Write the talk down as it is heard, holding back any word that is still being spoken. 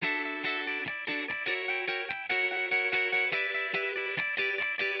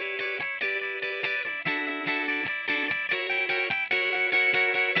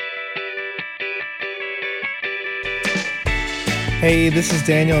Hey, this is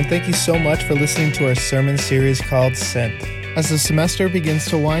Daniel, and thank you so much for listening to our sermon series called Sent. As the semester begins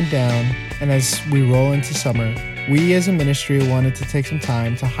to wind down, and as we roll into summer, we as a ministry wanted to take some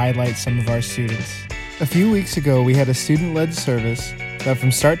time to highlight some of our students. A few weeks ago, we had a student-led service that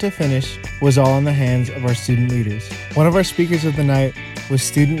from start to finish was all in the hands of our student leaders. One of our speakers of the night was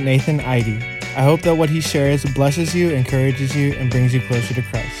student Nathan Eide. I hope that what he shares blesses you, encourages you, and brings you closer to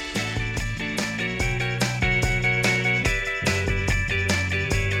Christ.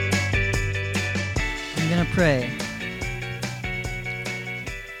 Pray.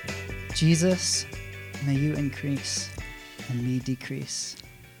 Jesus, may you increase and me decrease.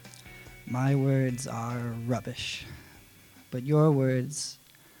 My words are rubbish, but your words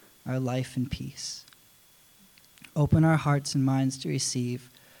are life and peace. Open our hearts and minds to receive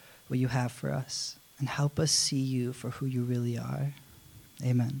what you have for us, and help us see you for who you really are.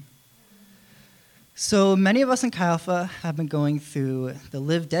 Amen. So many of us in Chi Alpha have been going through the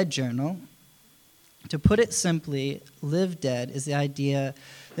Live Dead journal. To put it simply, live dead is the idea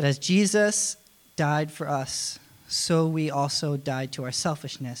that as Jesus died for us, so we also died to our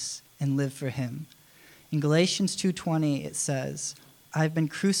selfishness and live for him. In Galatians 2:20, it says, I've been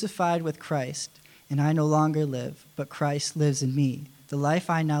crucified with Christ, and I no longer live, but Christ lives in me. The life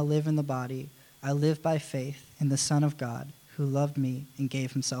I now live in the body, I live by faith in the Son of God, who loved me and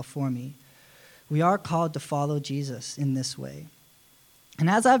gave himself for me. We are called to follow Jesus in this way. And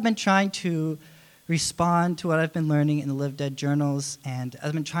as I've been trying to respond to what I've been learning in the Live Dead journals, and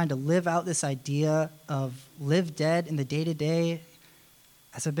I've been trying to live out this idea of live dead in the day-to-day,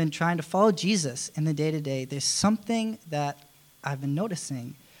 as I've been trying to follow Jesus in the day-to-day, there's something that I've been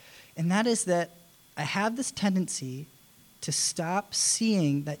noticing, and that is that I have this tendency to stop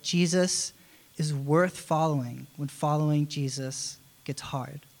seeing that Jesus is worth following when following Jesus gets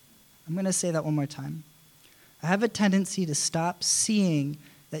hard. I'm going to say that one more time. I have a tendency to stop seeing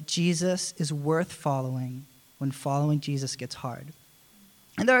that Jesus is worth following when following Jesus gets hard.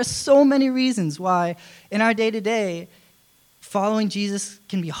 And there are so many reasons why in our day-to-day, following Jesus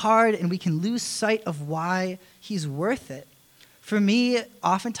can be hard and we can lose sight of why he's worth it. For me,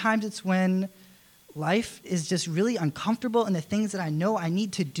 oftentimes it's when life is just really uncomfortable and the things that I know I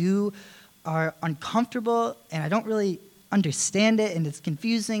need to do are uncomfortable and I don't really understand it and it's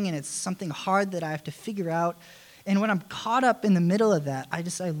confusing and it's something hard that I have to figure out. And when I'm caught up in the middle of that, I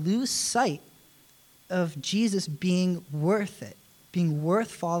lose sight of Jesus being worth it, being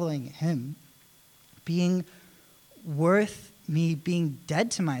worth following him, being worth me being dead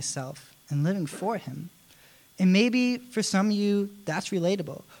to myself and living for him. And maybe for some of you, that's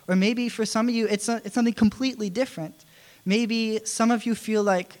relatable. Or maybe for some of you, it's something completely different. Maybe some of you feel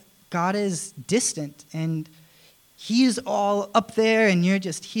like God is distant and he's all up there and you're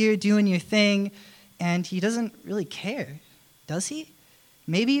just here doing your thing. And he doesn't really care, does he?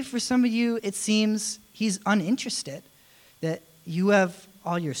 Maybe for some of you, it seems he's uninterested, that you have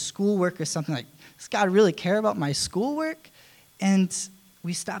all your schoolwork or something like, does God really care about my schoolwork? And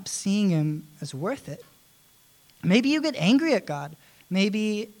we stop seeing him as worth it. Maybe you get angry at God.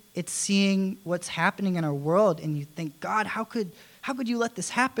 Maybe it's seeing what's happening in our world and you think, God, how could you let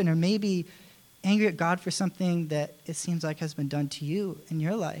this happen? Or maybe angry at God for something that it seems like has been done to you in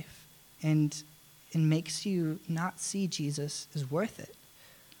your life. And it makes you not see Jesus as worth it.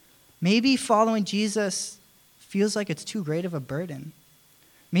 Maybe following Jesus feels like it's too great of a burden.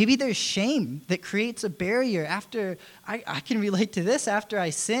 Maybe there's shame that creates a barrier. After, I can relate to this, after I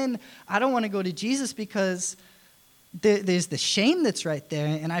sin, I don't want to go to Jesus because there's the shame that's right there,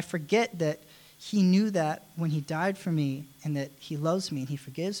 and I forget that he knew that when he died for me and that he loves me and he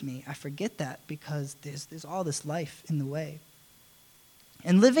forgives me. I forget that because there's all this life in the way.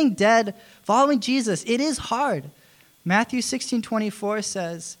 And living dead, following Jesus, it is hard. Matthew 16:24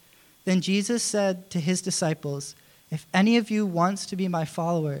 says, Then Jesus said to his disciples, If any of you wants to be my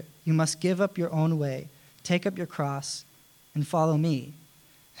follower, you must give up your own way, take up your cross, and follow me.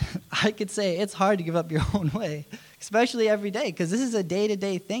 I could say it's hard to give up your own way, especially every day, because this is a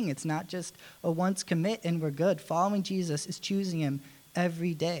day-to-day thing. It's not just a once commit and we're good. Following Jesus is choosing him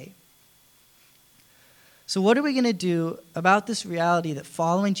every day. So what are we going to do about this reality that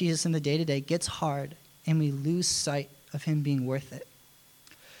following Jesus in the day-to-day gets hard and we lose sight of him being worth it?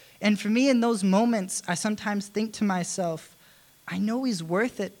 And for me, in those moments, I sometimes think to myself, I know he's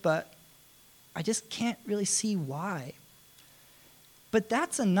worth it, but I just can't really see why. But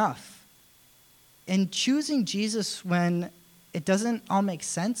that's enough. And choosing Jesus when it doesn't all make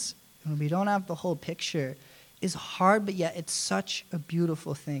sense, when we don't have the whole picture, is hard, but yet it's such a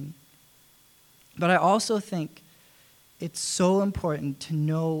beautiful thing. But I also think it's so important to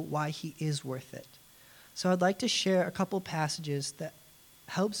know why he is worth it. So I'd like to share a couple passages that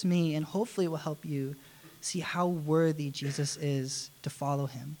helps me and hopefully will help you see how worthy Jesus is to follow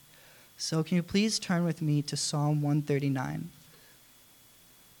him. So can you please turn with me to Psalm 139?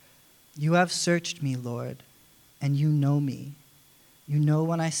 You have searched me, Lord, and you know me. You know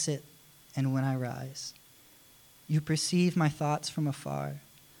when I sit and when I rise. You perceive my thoughts from afar.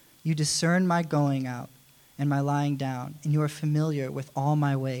 You discern my going out and my lying down, and you are familiar with all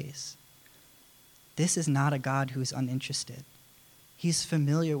my ways. This is not a God who is uninterested. He's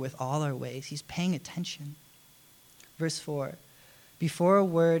familiar with all our ways. He's paying attention. Verse 4, before a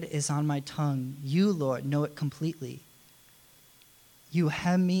word is on my tongue, you, Lord, know it completely. You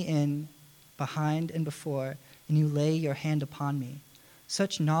hem me in behind and before, and you lay your hand upon me.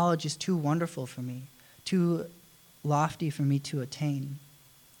 Such knowledge is too wonderful for me, too lofty for me to attain.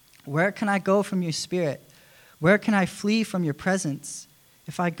 Where can I go from your spirit? Where can I flee from your presence?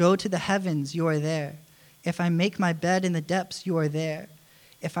 If I go to the heavens, you are there. If I make my bed in the depths, you are there.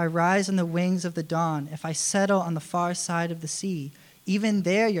 If I rise on the wings of the dawn, if I settle on the far side of the sea, even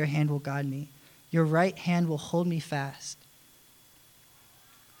there your hand will guide me. Your right hand will hold me fast.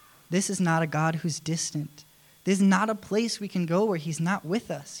 This is not a God who's distant. There's not a place we can go where he's not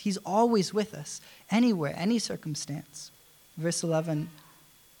with us. He's always with us, anywhere, any circumstance. Verse 11,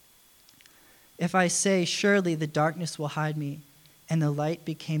 if I say, surely the darkness will hide me, and the light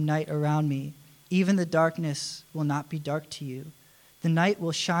became night around me, even the darkness will not be dark to you. The night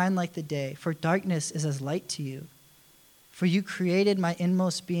will shine like the day, for darkness is as light to you. For you created my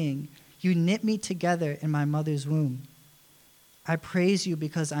inmost being. You knit me together in my mother's womb. I praise you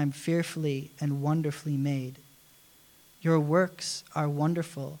because I am fearfully and wonderfully made. Your works are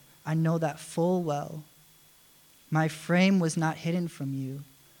wonderful. I know that full well. My frame was not hidden from you.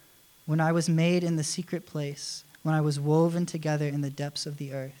 When I was made in the secret place, when I was woven together in the depths of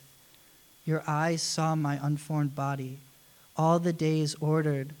the earth, your eyes saw my unformed body. All the days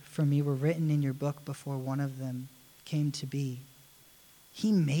ordered for me were written in your book before one of them came to be.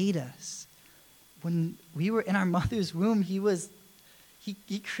 He made us. When we were in our mother's womb,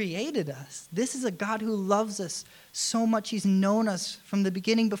 He created us. This is a God who loves us so much. He's known us from the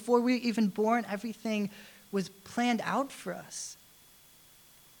beginning. Before we were even born, everything was planned out for us.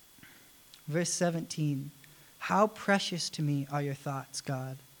 Verse 17, how precious to me are your thoughts,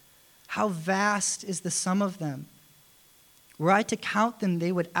 God. How vast is the sum of them. Were I to count them,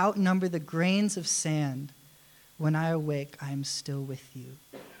 they would outnumber the grains of sand. When I awake, I am still with you.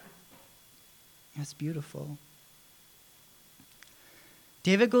 That's beautiful.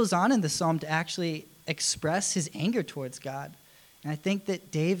 David goes on in the psalm to actually express his anger towards God. And I think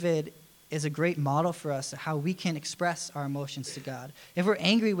that David is a great model for us of how we can express our emotions to God. If we're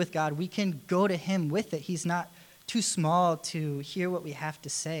angry with God, we can go to him with it. He's not too small to hear what we have to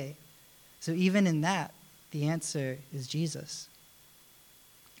say. So even in that, the answer is Jesus.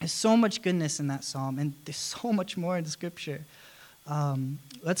 There's so much goodness in that psalm, and there's so much more in Scripture.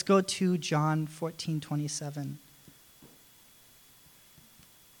 Let's go to John 14:27.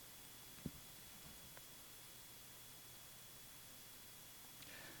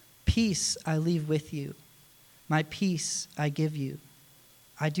 Peace I leave with you. My peace I give you.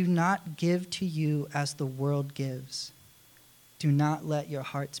 I do not give to you as the world gives. Do not let your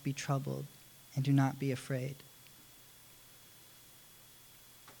hearts be troubled, and do not be afraid.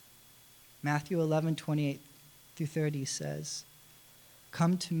 Matthew 11:28-30 says,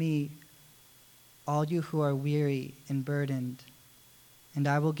 come to me, all you who are weary and burdened, and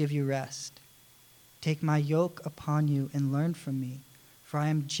I will give you rest. Take my yoke upon you and learn from me, for I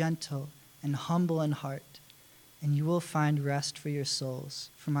am gentle and humble in heart, and you will find rest for your souls,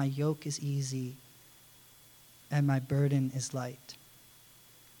 for my yoke is easy and my burden is light.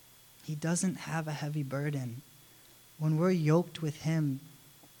 He doesn't have a heavy burden. When we're yoked with him,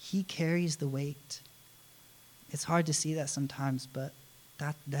 he carries the weight. It's hard to see that sometimes, but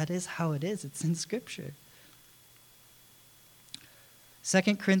that is how it is. It's in Scripture.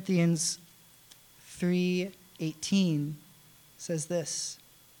 2 Corinthians 3:18 says this,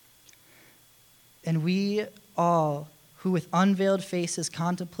 and we all who with unveiled faces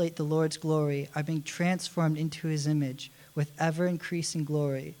contemplate the Lord's glory are being transformed into his image with ever-increasing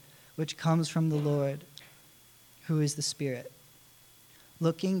glory, which comes from the Lord, who is the Spirit.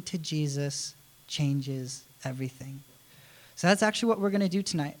 Looking to Jesus changes everything. So that's actually what we're going to do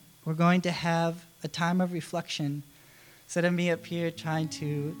tonight. We're going to have a time of reflection. Instead of me up here trying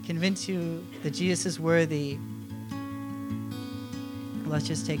to convince you that Jesus is worthy, let's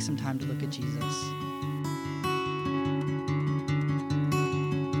just take some time to look at Jesus.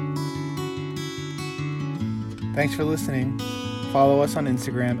 Thanks for listening. Follow us on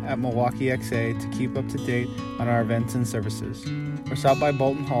Instagram at MilwaukeeXA to keep up to date on our events and services. Or stop by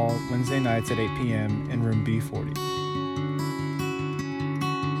Bolton Hall Wednesday nights at 8 p.m. in room B40.